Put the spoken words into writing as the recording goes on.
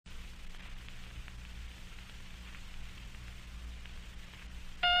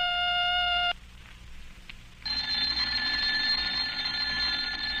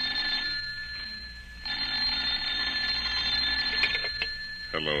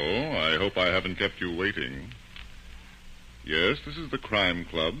Hello. I hope I haven't kept you waiting. Yes, this is the Crime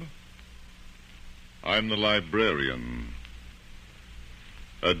Club. I'm the librarian.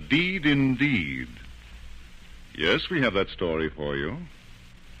 A deed indeed. Yes, we have that story for you.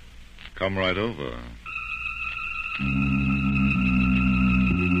 Come right over.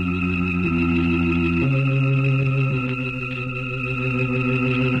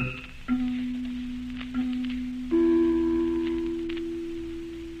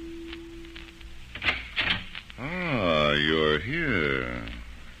 You're here.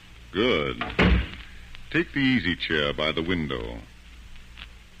 Good. Take the easy chair by the window.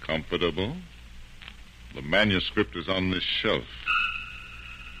 Comfortable? The manuscript is on this shelf.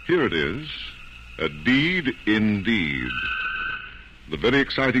 Here it is. A deed indeed. The very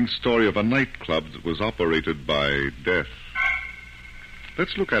exciting story of a nightclub that was operated by death.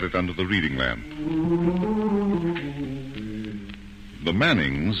 Let's look at it under the reading lamp. The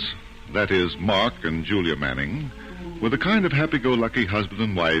Mannings, that is, Mark and Julia Manning, were the kind of happy-go-lucky husband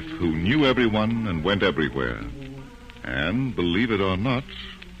and wife who knew everyone and went everywhere. And, believe it or not,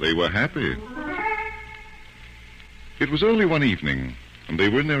 they were happy. It was early one evening, and they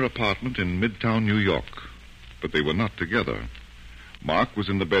were in their apartment in Midtown, New York. But they were not together. Mark was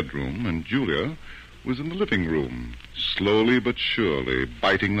in the bedroom, and Julia was in the living room, slowly but surely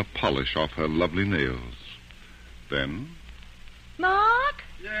biting the polish off her lovely nails. Then... Mark?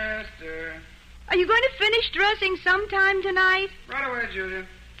 Yes, dear. Are you going to finish dressing sometime tonight? Right away, Julia.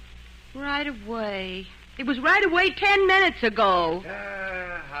 Right away. It was right away 10 minutes ago.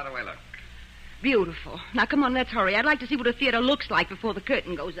 How do I look? Beautiful. Now, come on, let's hurry. I'd like to see what a theater looks like before the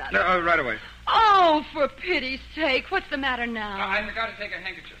curtain goes up. Right away. Oh, for pity's sake. What's the matter now? I forgot to take a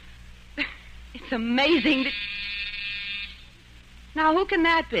handkerchief. It's amazing that... Now, who can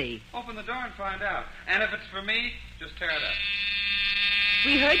that be? Open the door and find out. And if it's for me, just tear it up.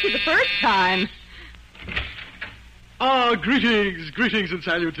 We heard you the first time. Greetings and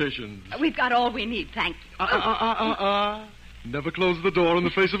salutations. We've got all we need, thank you. Never close the door in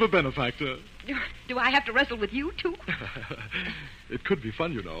the face of a benefactor. Do I have to wrestle with you, too? It could be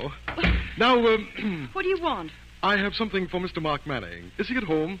fun, you know. Now, What do you want? I have something for Mr. Mark Manning. Is he at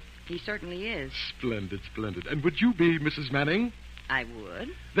home? He certainly is. Splendid. And would you be Mrs. Manning? I would.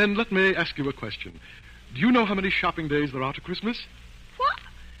 Then let me ask you a question. Do you know how many shopping days there are to Christmas? What?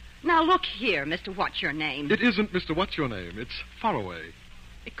 Now, look here, Mr. What's-Your-Name. It isn't Mr. What's-Your-Name. It's Faraway.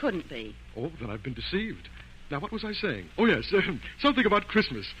 It couldn't be. Oh, then I've been deceived. Now, what was I saying? Oh, yes, something about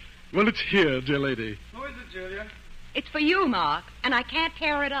Christmas. Well, it's here, dear lady. Who is it, Julia? It's for you, Mark, and I can't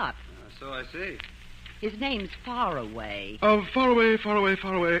tear it up. So I see. His name's Faraway. Faraway.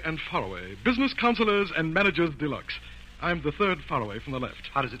 Business counselors and managers deluxe. I'm the third Faraway from the left.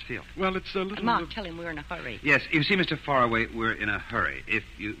 How does it feel? Well, it's a little... Mark, tell him we're in a hurry. Yes, you see, Mr. Faraway, we're in a hurry. If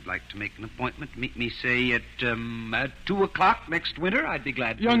you'd like to make an appointment, meet me, say, at 2 o'clock next winter, I'd be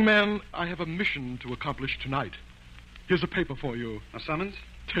glad to. Young man, I have a mission to accomplish tonight. Here's a paper for you. A summons?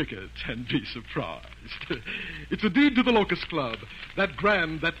 Take it and be surprised. It's a deed to the Locust Club, that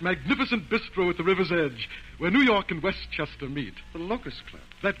grand, that magnificent bistro at the river's edge, where New York and Westchester meet. The Locust Club?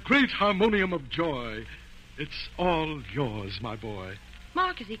 That great harmonium of joy. It's all yours, my boy.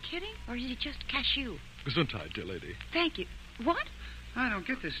 Mark, is he kidding, or is he just cashew? Gesundheit, dear lady. Thank you. What? I don't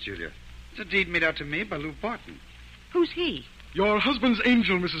get this, Julia. It's a deed made out to me by Lou Barton. Who's he? Your husband's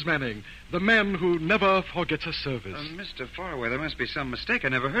angel, Mrs. Manning. The man who never forgets a service. Mr. Faraway, there must be some mistake. I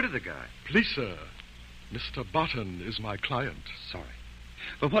never heard of the guy. Please, sir. Mr. Barton is my client. Sorry.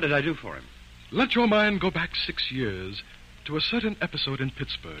 But what did I do for him? Let your mind go back 6 years to a certain episode in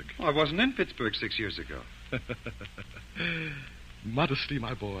Pittsburgh. Well, I wasn't in Pittsburgh 6 years ago. Modesty,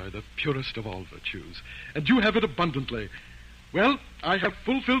 my boy, the purest of all virtues. And you have it abundantly. Well, I have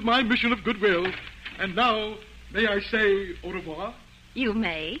fulfilled my mission of goodwill. And now, may I say au revoir? You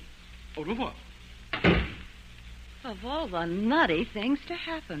may. Au revoir. Of all the nutty things to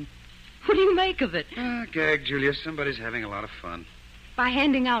happen. What do you make of it? Gag, Julia. Somebody's having a lot of fun. By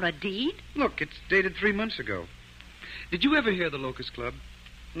handing out a deed? Look, it's dated 3 months ago. Did you ever hear the Locust Club?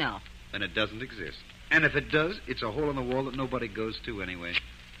 No. Then it doesn't exist. And if it does, it's a hole in the wall that nobody goes to anyway.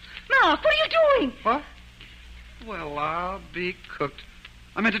 Mark, what are you doing? What? Well, I'll be cooked.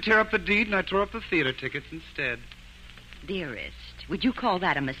 I meant to tear up the deed, and I tore up the theater tickets instead. Dearest, would you call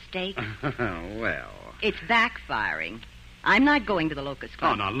that a mistake? Well... It's backfiring. I'm not going to the Locust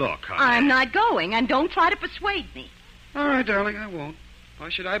Club. Oh, now, look, honey. I'm not going, and don't try to persuade me. All right, darling, I won't. Why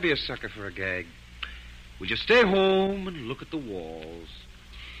should I be a sucker for a gag? We just stay home and look at the walls.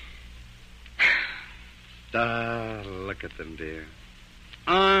 Look at them, dear.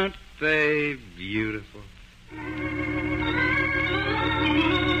 Aren't they beautiful?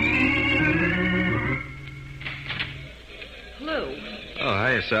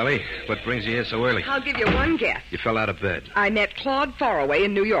 there, Sally. What brings you here so early? I'll give you one guess. You fell out of bed. I met Claude Faraway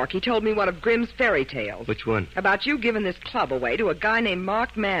in New York. He told me one of Grimm's fairy tales. Which one? About you giving this club away to a guy named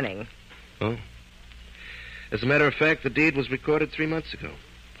Mark Manning. Oh. As a matter of fact, the deed was recorded 3 months ago.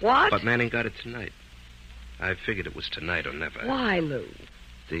 What? But Manning got it tonight. I figured it was tonight or never. Why, Lou?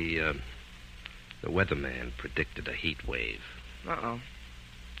 The weatherman predicted a heat wave. Uh-oh.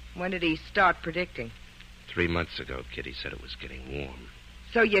 When did he start predicting? 3 months ago, Kitty said it was getting warm.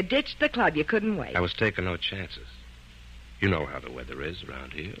 So you ditched the club. You couldn't wait. I was taking no chances. You know how the weather is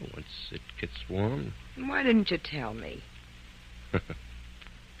around here. Once it gets warm. Why didn't you tell me?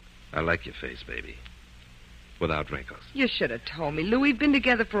 I like your face, baby. Without wrinkles. You should have told me. Lou, we've been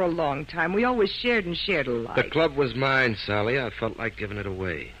together for a long time. We always shared and shared alike. The club was mine, Sally. I felt like giving it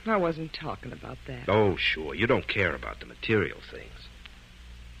away. I wasn't talking about that. Oh, sure. You don't care about the material things.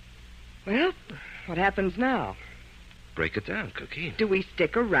 Well, what happens now? Break it down, Cookie. Do we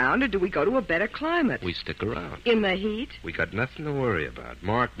stick around or do we go to a better climate? We stick around. In the heat? We got nothing to worry about.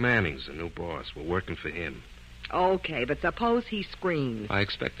 Mark Manning's the new boss. We're working for him. Okay, but suppose he screams. I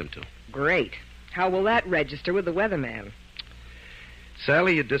expect him to. Great. How will that register with the weatherman?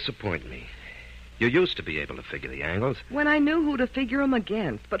 Sally, you disappoint me. You used to be able to figure the angles. When I knew who to figure him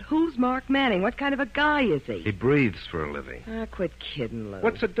against. But who's Mark Manning? What kind of a guy is he? He breathes for a living. Ah, quit kidding, Lou.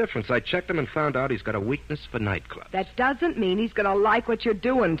 What's the difference? I checked him and found out he's got a weakness for nightclubs. That doesn't mean he's going to like what you're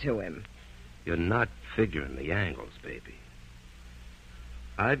doing to him. You're not figuring the angles, baby.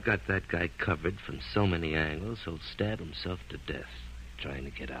 I've got that guy covered from so many angles, he'll stab himself to death trying to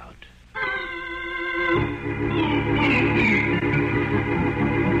get out.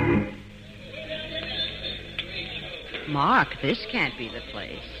 Mark, this can't be the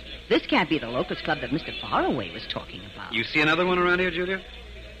place. This can't be the Locust Club that Mr. Faraway was talking about. You see another one around here, Julia?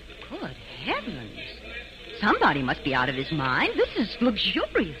 Good heavens. Somebody must be out of his mind. This is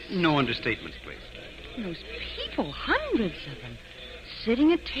luxurious. No understatements, please. Those people, hundreds of them,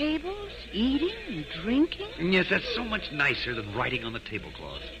 sitting at tables, eating and drinking. Yes, that's so much nicer than writing on the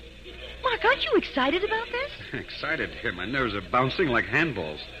tablecloths. Mark, aren't you excited about this? Excited here. My nerves are bouncing like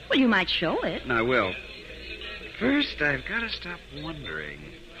handballs. Well, you might show it. I will. First, I've got to stop wondering.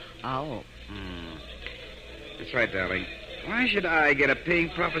 Oh. That's right, darling. Why should I get a paying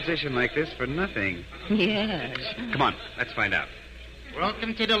proposition like this for nothing? Yes. Come on, let's find out.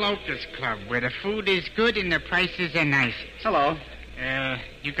 Welcome to the Locust Club, where the food is good and the prices are nice. Hello.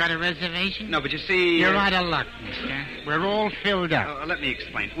 You got a reservation? No, but you see... You're out of luck, mister. We're all filled up. Let me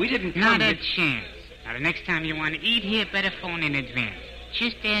explain. We didn't come... Not a chance. Now, the next time you want to eat here, better phone in advance.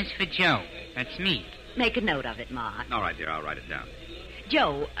 Just ask for Joe. That's me. Make a note of it, Mark. All right, dear, I'll write it down.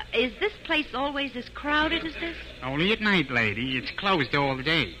 Joe, is this place always as crowded as this? Only at night, lady. It's closed all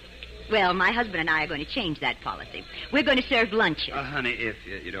day. Well, my husband and I are going to change that policy. We're going to serve lunches. Honey, if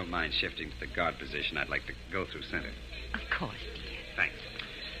you don't mind shifting to the guard position, I'd like to go through center. Of course, dear. Thanks.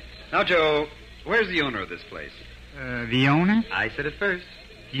 Now, Joe, where's the owner of this place? The owner? I said it first.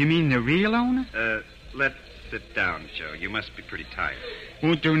 You mean the real owner? Let's sit down, Joe. You must be pretty tired.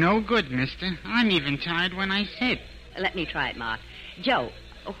 Won't do no good, mister. I'm even tired when I sit. Let me try it, Mark. Joe,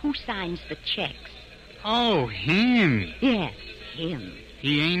 who signs the checks? Oh, him. Yes, him.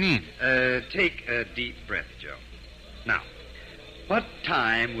 He ain't in. Take a deep breath, Joe. Now, what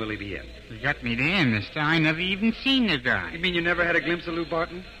time will he be in? You got me there, mister. I never even seen the guy. You mean you never had a glimpse of Lou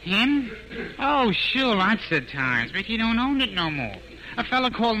Barton? Him? Oh, sure, lots of times, but he don't own it no more. A fella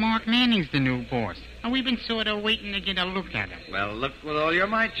called Mark Manning's the new boss, and we've been sort of waiting to get a look at him. Well, look with all your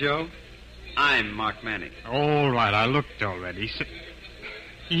might, Joe. I'm Mark Manning. All right, I looked already. So...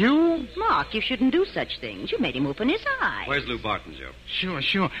 You? Mark, you shouldn't do such things. You made him open his eyes. Where's Lou Barton, Joe?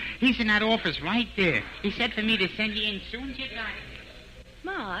 Sure. He's in that office right there. He said for me to send you in soon as you got it.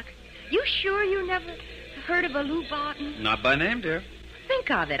 Mark, you sure you never heard of a Lou Barton? Not by name, dear.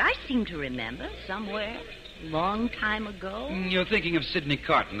 Think of it. I seem to remember somewhere, long time ago. You're thinking of Sidney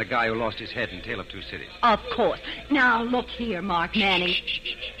Carton, the guy who lost his head in Tale of Two Cities. Of course. Now, look here, Mark Manning.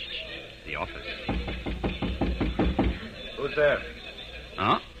 The office. Who's there?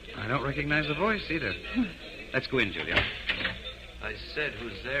 Huh? I don't recognize the voice either. Let's go in, Julia. I said,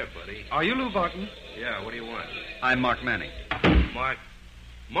 who's there, buddy? Are you Lou Barton? Yeah, what do you want? I'm Mark Manning.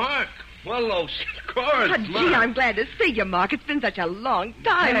 Mark! Well, of course, Oh, gee, I'm glad to see you, Mark. It's been such a long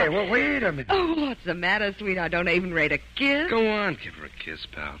time. Hey, well, wait a minute. Oh, what's the matter, sweetheart? Don't even rate a kiss? Go on, give her a kiss,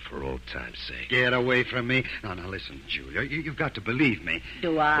 pal, for old time's sake. Get away from me. Now, listen, Julia. You've got to believe me.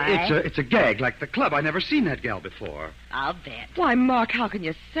 Do I? It's a gag like the club. I never seen that gal before. I'll bet. Why, Mark, how can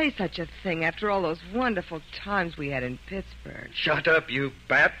you say such a thing after all those wonderful times we had in Pittsburgh? Shut up, you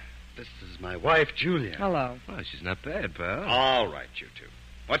bat. This is my wife, Julia. Hello. Well, she's not bad, pal. All right, you two.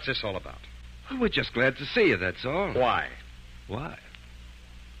 What's this all about? Well, we're just glad to see you, that's all. Why? Why?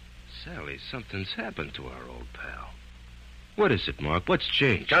 Sally, something's happened to our old pal. What is it, Mark? What's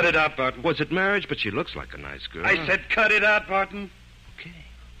changed? Cut it out, Barton. Was it marriage? But she looks like a nice girl. I said cut it out, Barton.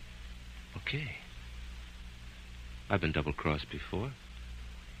 Okay. I've been double-crossed before.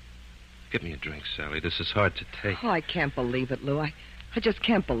 Get me a drink, Sally. This is hard to take. Oh, I can't believe it, Lou. I just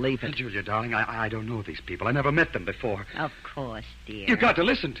can't believe it. Julia, darling, I don't know these people. I never met them before. Of course, dear. You've got to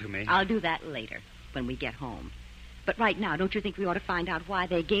listen to me. I'll do that later, when we get home. But right now, don't you think we ought to find out why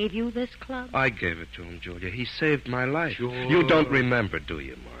they gave you this club? I gave it to him, Julia. He saved my life. Sure. You don't remember, do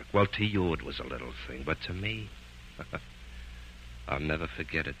you, Mark? Well, to you it was a little thing, but to me... I'll never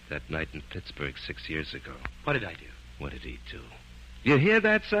forget it, that night in Pittsburgh 6 years ago. What did I do? What did he do? You hear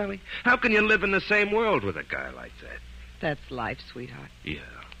that, Sally? How can you live in the same world with a guy like that? That's life, sweetheart. Yeah.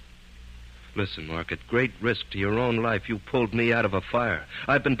 Listen, Mark, at great risk to your own life, you pulled me out of a fire.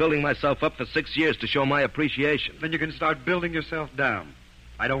 I've been building myself up for 6 years to show my appreciation. Then you can start building yourself down.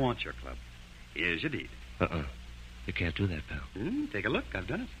 I don't want your club. Here's your deed. You can't do that, pal. Take a look. I've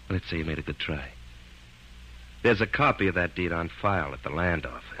done it. Let's say you made a good try. There's a copy of that deed on file at the land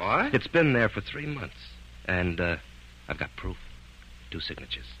office. What? It's been there for 3 months. And, I've got proof. 2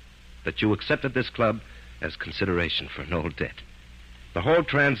 signatures. That you accepted this club as consideration for an old debt. The whole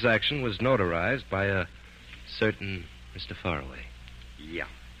transaction was notarized by a certain Mr. Faraway. Yeah.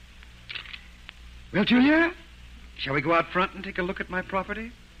 Well, Julia, shall we go out front and take a look at my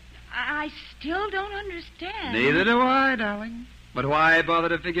property? I still don't understand. Neither do I, darling. But why bother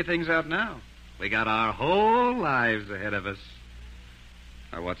to figure things out now? We got our whole lives ahead of us.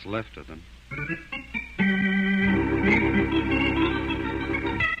 Or what's left of them.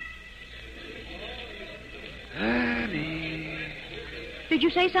 Annie. Did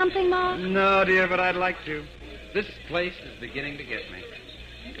you say something, Ma? No, dear, but I'd like to. This place is beginning to get me.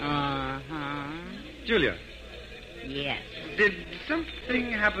 Uh-huh. Julia, Yes. did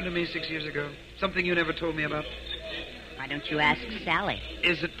something happen to me 6 years ago? Something you never told me about? Why don't you ask Sally?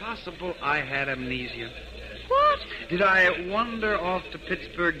 Is it possible I had amnesia? What? Did I wander off to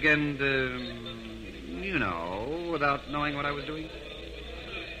Pittsburgh and, without knowing what I was doing?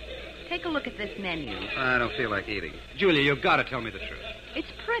 Take a look at this menu. I don't feel like eating. Julia, you've got to tell me the truth. It's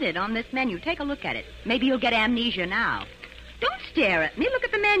printed on this menu. Take a look at it. Maybe you'll get amnesia now. Don't stare at me. Look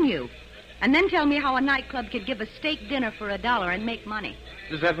at the menu. And then tell me how a nightclub could give a steak dinner for $1 and make money.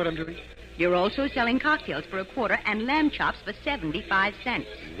 Is that what I'm doing? You're also selling cocktails for $0.25 and lamb chops for 75 cents.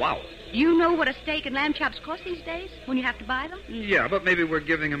 Wow. You know what a steak and lamb chops cost these days when you have to buy them? Yeah, but maybe we're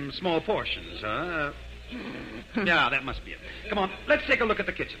giving them small portions, huh? Yeah, that must be it. Come on, let's take a look at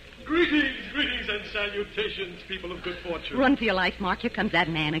the kitchen. Greetings and salutations, people of good fortune. Run for your life, Mark. Here comes that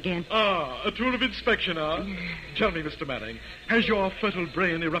man again. A tour of inspection, Tell me, Mr. Manning, has your fertile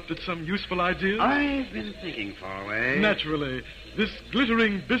brain erupted some useful ideas? I've been thinking, Faraway. Naturally. This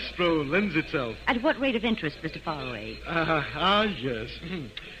glittering bistro lends itself. At what rate of interest, Mr. Faraway? Yes.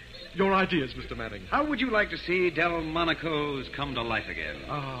 Your ideas, Mr. Manning. How would you like to see Delmonico's come to life again?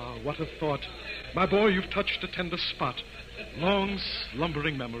 What a thought. My boy, you've touched a tender spot. Long,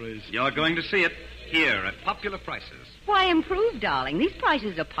 slumbering memories. You're going to see it here at popular prices. Why improve, darling? These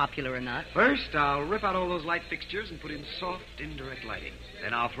prices are popular enough. First, I'll rip out all those light fixtures and put in soft, indirect lighting.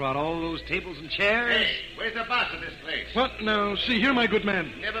 Then I'll throw out all those tables and chairs. Hey, where's the boss of this place? What? Now, see here, my good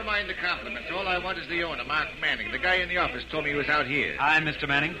man. Never mind the compliments. All I want is the owner, Mark Manning. The guy in the office told me he was out here. Hi, Mr.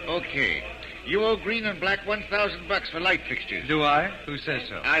 Manning. Okay. You owe Green and Black $1,000 for light fixtures. Do I? Who says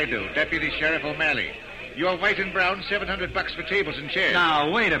so? I do. Deputy Sheriff O'Malley. You owe White and Brown $700 for tables and chairs.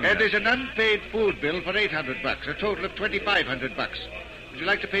 Now, wait a minute. And there's an unpaid food bill for $800, a total of $2,500. Would you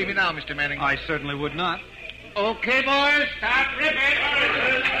like to pay me now, Mr. Manning? I certainly would not. Okay, boys, start ripping.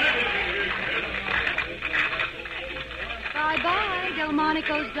 Bye-bye,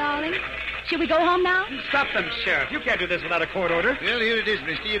 Delmonico's darling. Shall we go home now? Stop them, Sheriff. You can't do this without a court order. Well, here it is,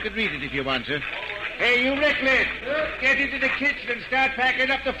 mister. You can read it if you want to. Hey, you reckless. Get into the kitchen and start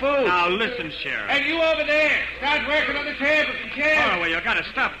packing up the food. Now, listen, Sheriff. And you over there, start working on the tables and chairs. Faraway, you got to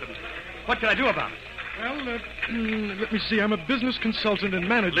stop them. What can I do about it? Well, let me see. I'm a business consultant and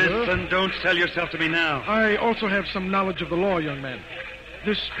manager. Listen, don't sell yourself to me now. I also have some knowledge of the law, young man.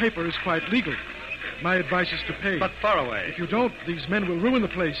 This paper is quite legal. My advice is to pay. But Faraway. If you don't, these men will ruin the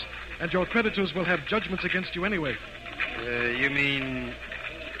place, and your creditors will have judgments against you anyway. You mean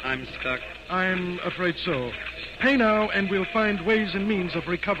I'm stuck? I'm afraid so. Pay now, and we'll find ways and means of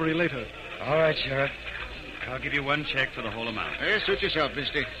recovery later. All right, Sheriff. I'll give you one check for the whole amount. Suit yourself,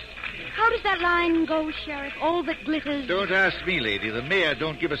 mister. How does that line go, Sheriff? All that glitters. Don't ask me, lady. The mayor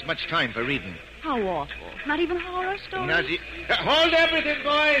don't give us much time for reading. How awful. Not even horror stories? Hold everything,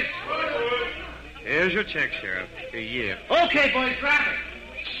 boys! Here's your check, Sheriff. A year. Okay, boys, grab it.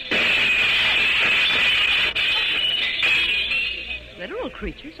 Literal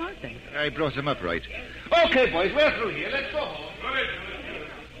creatures, aren't they? I brought them up right. Okay, boys, we're through here. Let's go home.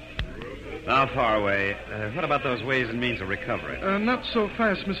 Now, Faraway, what about those ways and means of recovery? Not so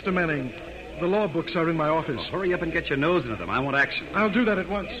fast, Mr. Manning. The law books are in my office. Well, hurry up and get your nose into them. I want action. I'll do that at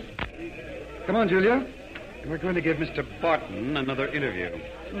once. Come on, Julia. We're going to give Mr. Barton another interview.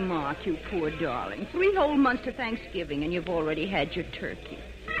 Mark, you poor darling. 3 whole months to Thanksgiving, and you've already had your turkey.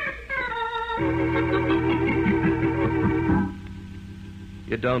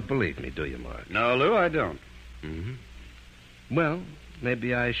 You don't believe me, do you, Mark? No, Lou, I don't. Mm-hmm. Well,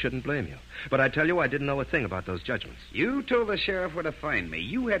 maybe I shouldn't blame you. But I tell you, I didn't know a thing about those judgments. You told the sheriff where to find me.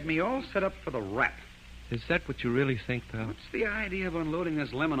 You had me all set up for the rap. Is that what you really think, pal? What's the idea of unloading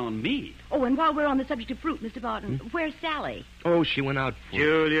this lemon on me? Oh, and while we're on the subject of fruit, Mr. Barton, where's Sally? Oh, she went out for...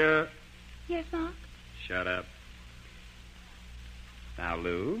 Julia. Yes, Mark? Shut up. Now,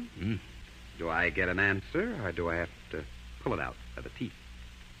 Lou, Mm. do I get an answer, or do I have to pull it out by the teeth?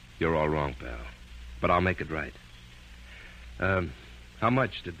 You're all wrong, pal. But I'll make it right. How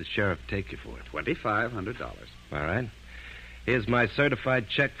much did the sheriff take you for it? $2,500. All right. Here's my certified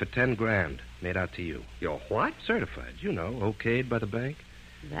check for $10,000 made out to you. Your what? Certified, you know, okayed by the bank.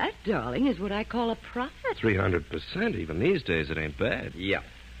 That, darling, is what I call a profit. 300%. Even these days, it ain't bad. Yeah.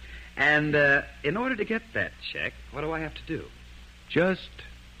 And in order to get that check, what do I have to do? Just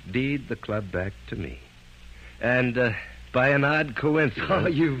deed the club back to me. And by an odd coincidence... Oh,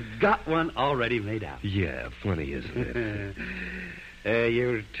 you've got one already made out. Yeah, funny, isn't it?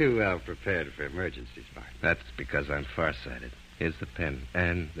 You're too well prepared for emergencies, Bart. That's because I'm farsighted. Here's the pen,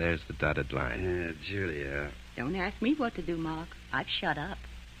 and there's the dotted line. Julia. Don't ask me what to do, Mark. I've shut up.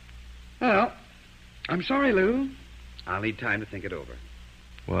 Well, I'm sorry, Lou. I'll need time to think it over.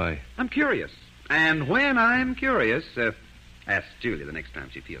 Why? I'm curious. And when I'm curious, ask Julia the next time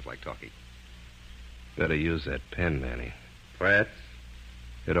she feels like talking. Better use that pen, Manny. Frets?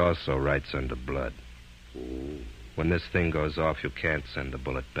 It also writes under blood. Ooh. When this thing goes off, you can't send the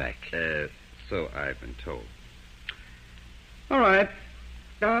bullet back. So I've been told. All right.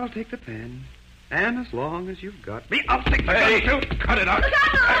 I'll take the pen. And as long as you've got me, I'll take the pen, too. Cut it out. Look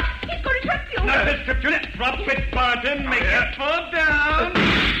out, Mark! He's going to trip you. Now, Mr. Julia, drop it, Barton. Make it fall down.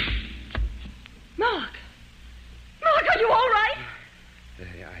 Mark! Mark, are you all right?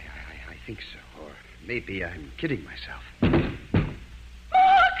 I think so. Or maybe I'm kidding myself.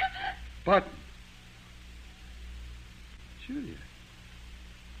 Mark! But... Julia,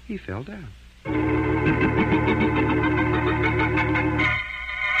 he fell down.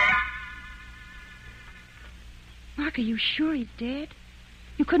 Mark, are you sure he's dead?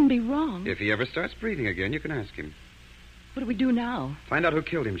 You couldn't be wrong. If he ever starts breathing again, you can ask him. What do we do now? Find out who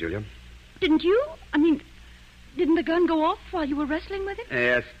killed him, Julia. Didn't you? I mean, didn't the gun go off while you were wrestling with it?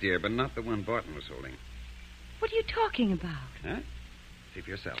 Yes, dear, but not the one Barton was holding. What are you talking about? Huh? See for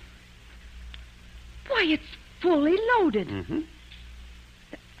yourself. Why, it's fully loaded. Mm-hmm.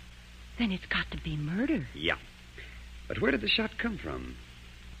 Then it's got to be murder. Yeah. But where did the shot come from?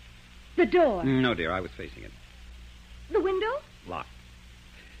 The door. No, dear, I was facing it. The window? Locked.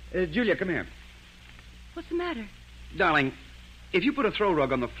 Julia, come here. What's the matter? Darling, if you put a throw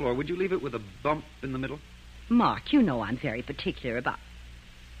rug on the floor, would you leave it with a bump in the middle? Mark, you know I'm very particular about...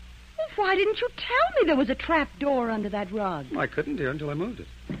 Well, why didn't you tell me there was a trap door under that rug? I couldn't, dear, until I moved it.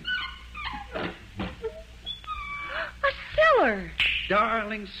 A cellar.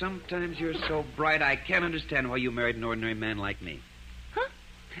 Darling, sometimes you're so bright I can't understand why you married an ordinary man like me. Huh?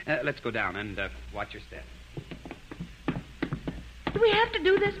 Let's go down and watch your step. Do we have to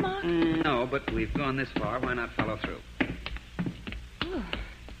do this, Mark? No, but we've gone this far. Why not follow through? Oh,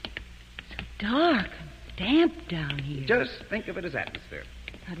 so dark and damp down here. Just think of it as atmosphere.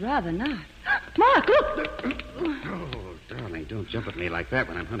 I'd rather not. Mark, look! Oh, darling, don't jump at me like that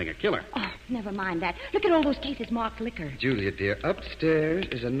when I'm hunting a killer. Oh, never mind that. Look at all those cases marked liquor. Julia, dear, upstairs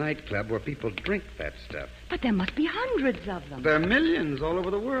is a nightclub where people drink that stuff. But there must be hundreds of them. There are millions all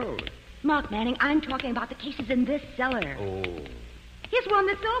over the world. Mark Manning, I'm talking about the cases in this cellar. Oh. Here's one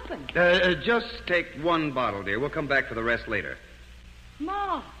that's open. Just take one bottle, dear. We'll come back for the rest later.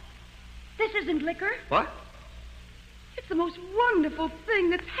 Ma, this isn't liquor. What? It's the most wonderful thing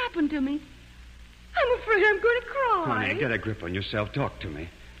that's happened to me. I'm afraid I'm going to cry. Honey, get a grip on yourself. Talk to me.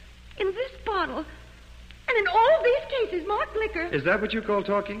 In this bottle, and in all these cases marked liquor. Is that what you call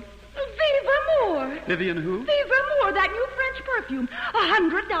talking? Viva Moore. Vivian who? Viva Moore, that new French perfume.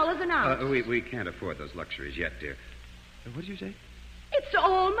 $100 an ounce. We can't afford those luxuries yet, dear. What did you say? It's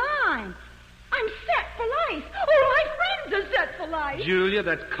all mine. I'm set for life. All my friends are set for life. Julia,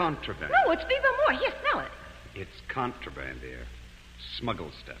 that's contraband. No, it's Viva Moore. Here, smell it. It's contraband, dear.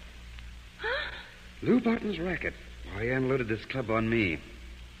 Smuggled stuff. Huh? Lou Barton's racket. Why, he unloaded this club on me.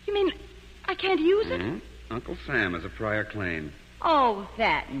 You mean I can't use it? Mm-hmm. Uncle Sam has a prior claim. Oh,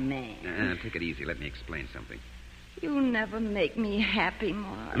 that man. Take it easy. Let me explain something. You'll never make me happy,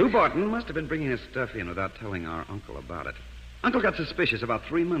 Mark. Lou Barton must have been bringing his stuff in without telling our uncle about it. Uncle got suspicious about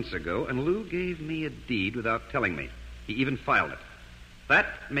 3 months ago, and Lou gave me a deed without telling me. He even filed it. That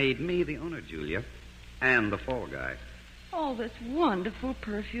made me the owner, Julia, and the fall guy. All this wonderful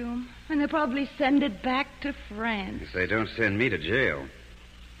perfume. And they'll probably send it back to France. If they don't send me to jail.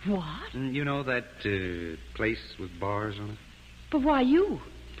 What? You know that place with bars on it? But why you?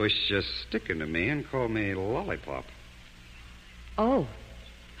 Bush just sticking to me and called me Lollipop. Oh.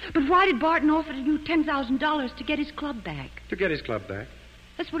 But why did Barton offer you $10,000 to get his club back? To get his club back.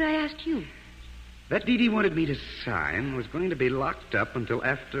 That's what I asked you. That deed he wanted me to sign was going to be locked up until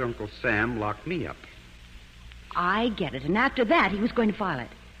after Uncle Sam locked me up. I get it. And after that, he was going to file it.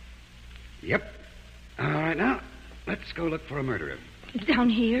 Yep. All right, now, let's go look for a murderer. Down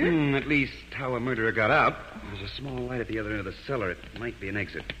here? At least how a murderer got out. There's a small light at the other end of the cellar. It might be an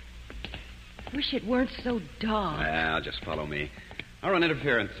exit. Wish it weren't so dark. Well, just follow me. I'll run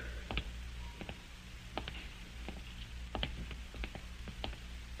interference.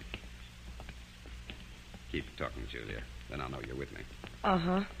 Keep talking, Julia. Then I'll know you're with me.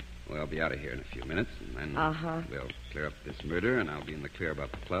 Uh-huh. We'll be out of here in a few minutes, and then Uh-huh. we'll clear up this murder, and I'll be in the clear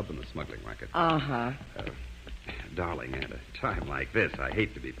about the club and the smuggling racket. Uh-huh. Darling, at a time like this, I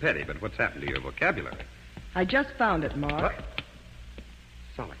hate to be petty, but what's happened to your vocabulary? I just found it, Mark. What?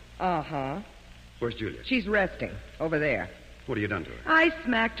 Solly. Uh-huh. Where's Julia? She's resting over there. What have you done to her? I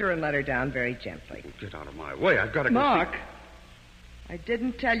smacked her and let her down very gently. Get out of my way. I've got to go Mark, see... I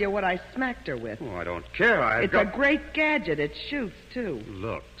didn't tell you what I smacked her with. Oh, I don't care. It's a great gadget. It shoots, too.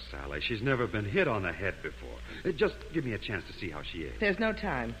 Look, Sally, she's never been hit on the head before. Just give me a chance to see how she is. There's no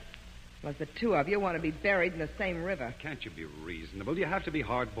time. Unless the two of you want to be buried in the same river. Can't you be reasonable? You have to be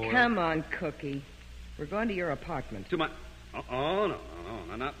hard-boiled. Come on, Cookie. We're going to your apartment. To my... Oh,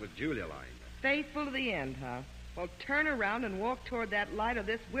 no, not with Julia lying there. Faithful to the end, huh? Well, turn around and walk toward that light, or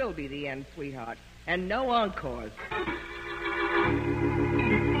this will be the end, sweetheart. And no encores.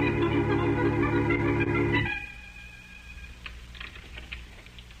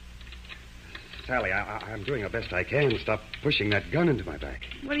 Sally, I'm doing the best I can. Stop pushing that gun into my back.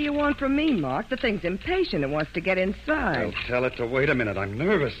 What do you want from me, Mark? The thing's impatient. It wants to get inside. Well, tell it to wait a minute. I'm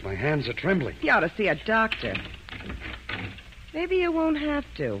nervous. My hands are trembling. You ought to see a doctor. Maybe you won't have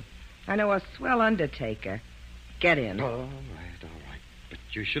to. I know a swell undertaker. Get in. All right. But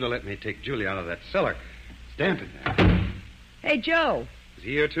you should have let me take Julia out of that cellar. It's damp in there. Hey, Joe. Is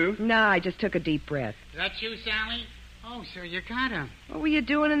he here, too? No, I just took a deep breath. Is that you, Sally? Oh, so you got him. What were you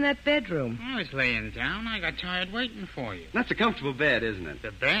doing in that bedroom? I was laying down. I got tired waiting for you. That's a comfortable bed, isn't it?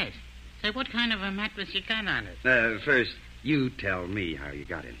 The best. Say, what kind of a mattress you got on it? First, you tell me how you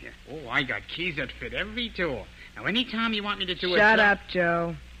got in here. Oh, I got keys that fit every door. Now, anytime you want me to do Shut up,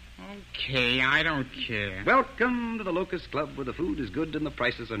 Joe. Okay, I don't care. Welcome to the Locust Club, where the food is good and the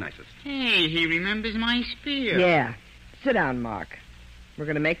prices are nicest. Hey, he remembers my spear. Yeah. Sit down, Mark. We're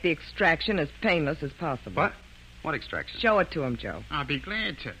going to make the extraction as painless as possible. What? What extraction? Show it to him, Joe. I'll be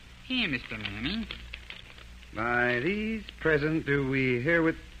glad to. Here, Mr. Manning. By these present do we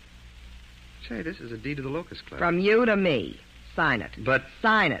herewith... Say, this is a deed to the Locust Club. From you to me. Sign it. But...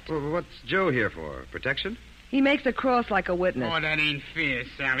 Sign it. Well, what's Joe here for? Protection? He makes a cross like a witness. Oh, that ain't fair,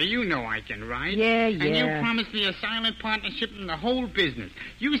 Sally. You know I can write. Yeah. And you promised me a silent partnership in the whole business.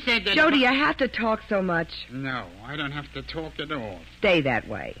 You said that... Joe, do you have to talk so much? No, I don't have to talk at all. Stay that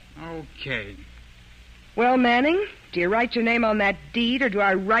way. Okay. Well, Manning, do you write your name on that deed, or do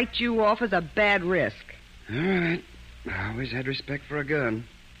I write you off as a bad risk? All right. I always had respect for a gun.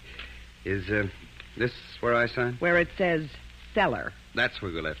 Is this where I sign? Where it says cellar. That's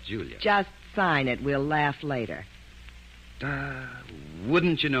where we left Julia. Just sign it. We'll laugh later.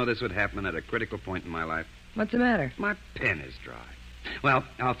 Wouldn't you know this would happen at a critical point in my life? What's the matter? My pen is dry. Well,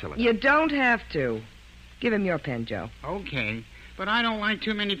 I'll fill it You up. don't have to. Give him your pen, Joe. Okay. But I don't like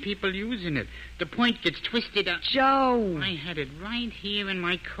too many people using it. The point gets twisted up. Joe! I had it right here in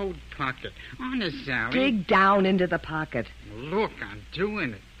my coat pocket. Honest, Sally. Dig down into the pocket. Look, I'm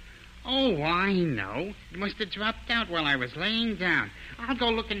doing it. Oh, I know. It must have dropped out while I was laying down. I'll go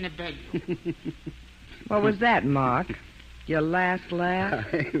look in the bedroom. What was that, Mark? Your last laugh?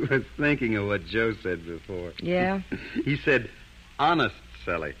 I was thinking of what Joe said before. Yeah? He said, honest,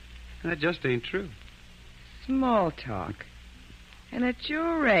 Sally. That just ain't true. Small talk. And at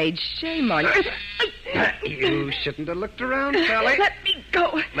your age, shame on you. You shouldn't have looked around, Sally. Let me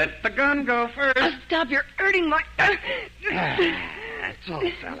go. Let the gun go first. Stop, you're hurting my... That's all,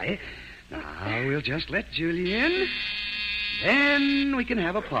 Sally. Now, we'll just let Julie in. Then we can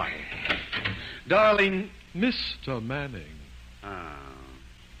have a party. Darling. Mr. Manning.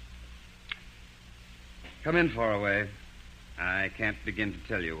 Come in, Faraway. I can't begin to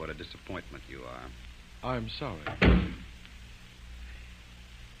tell you what a disappointment you are. I'm sorry.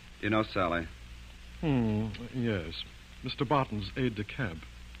 You know, Sally. Yes. Mr. Barton's aide-de-camp.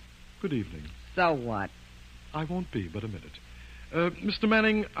 Good evening. So what? I won't be but a minute. Mr.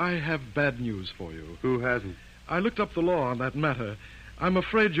 Manning, I have bad news for you. Who hasn't? I looked up the law on that matter. I'm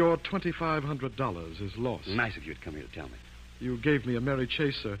afraid your $2,500 is lost. Nice of you to come here to tell me. You gave me a merry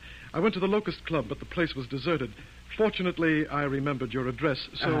chase, sir. I went to the Locust Club, but the place was deserted. Fortunately, I remembered your address,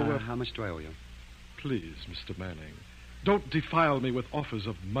 so... how much do I owe you? Please, Mr. Manning, don't defile me with offers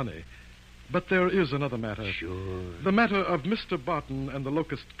of money. But there is another matter. Sure. The matter of Mr. Barton and the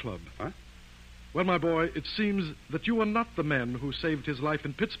Locust Club. What? Well, my boy, it seems that you are not the man who saved his life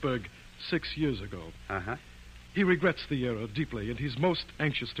in Pittsburgh 6 years ago. Uh-huh. He regrets the error deeply, and he's most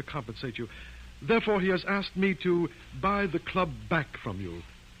anxious to compensate you. Therefore, he has asked me to buy the club back from you.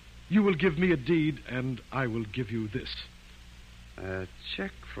 You will give me a deed, and I will give you this. A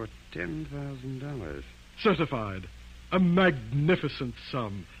check for $10,000. Certified. A magnificent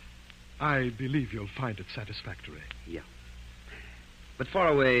sum. I believe you'll find it satisfactory. Yeah. But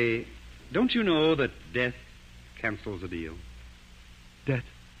Faraway, don't you know that death cancels a deal? Death?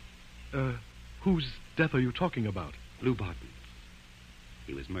 Whose death are you talking about? Lou Barton.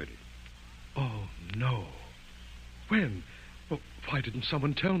 He was murdered. Oh, no. When? Well, why didn't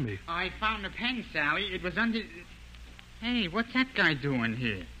someone tell me? I found a pen, Sally. It was under... Hey, what's that guy doing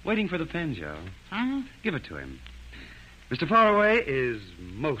here? Waiting for the pen, Joe. Huh? Give it to him. Mr. Faraway is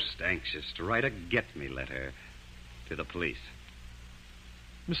most anxious to write a get-me letter to the police.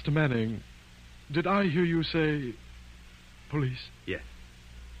 Mr. Manning, did I hear you say police? Yes.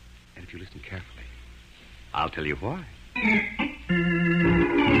 And if you listen carefully, I'll tell you why.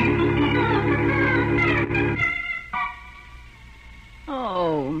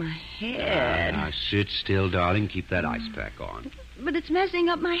 Oh, my head. Now, sit still, darling. Keep that ice pack on. But it's messing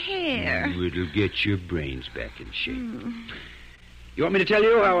up my hair. It'll get your brains back in shape. You want me to tell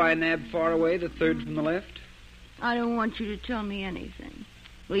you how I nabbed Faraway, the third from the left? I don't want you to tell me anything.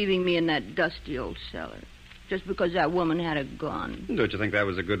 Leaving me in that dusty old cellar. Just because that woman had a gun. Don't you think that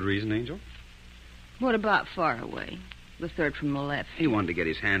was a good reason, Angel? What about Faraway? The third from the left. He wanted to get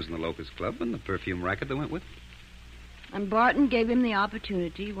his hands on the Locust Club and the perfume racket that went with it. And Barton gave him the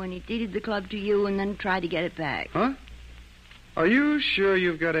opportunity when he deeded the club to you and then tried to get it back. Huh? Are you sure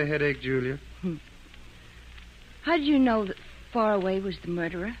you've got a headache, Julia? How did you know that Faraway was the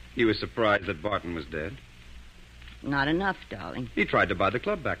murderer? He was surprised that Barton was dead. Not enough, darling. He tried to buy the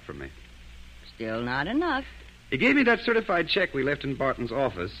club back from me. Still not enough. He gave me that certified check we left in Barton's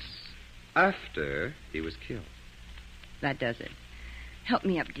office after he was killed. That does it. Help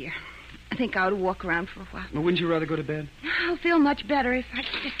me up, dear. I think I ought to walk around for a while. Well, wouldn't you rather go to bed? I'll feel much better if I...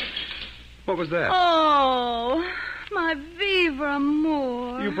 What was that? Oh, my Viva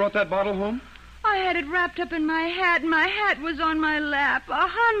Amor. You brought that bottle home? I had it wrapped up in my hat, and my hat was on my lap.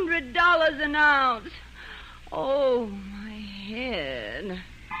 $100 an ounce. Oh, my head.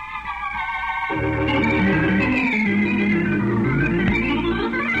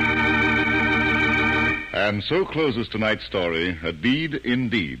 And so closes tonight's story, A Deed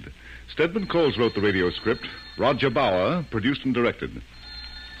Indeed. Stedman Coles wrote the radio script. Roger Bauer produced and directed.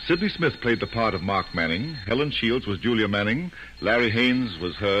 Sidney Smith played the part of Mark Manning. Helen Shields was Julia Manning. Larry Haynes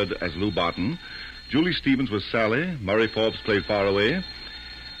was heard as Lou Barton. Julie Stevens was Sally. Murray Forbes played Faraway.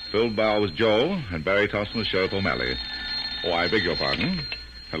 Phil Bauer was Joe. And Barry Thompson was Sheriff O'Malley. Oh, I beg your pardon.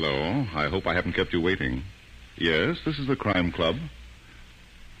 Hello. I hope I haven't kept you waiting. Yes, this is the Crime Club.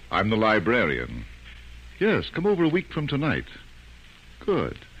 I'm the librarian. Yes, come over a week from tonight.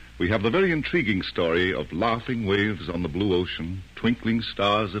 Good. We have the very intriguing story of laughing waves on the blue ocean, twinkling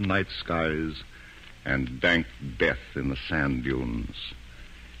stars in night skies, and dank death in the sand dunes.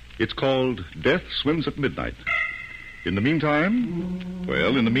 It's called Death Swims at Midnight. In the meantime,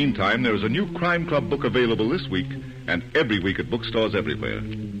 there is a new Crime Club book available this week and every week at bookstores everywhere.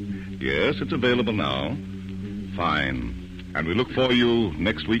 Yes, it's available now. Fine. And we look for you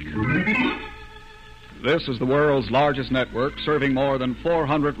next week. This is the world's largest network serving more than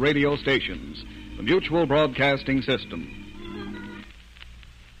 400 radio stations. The Mutual Broadcasting System.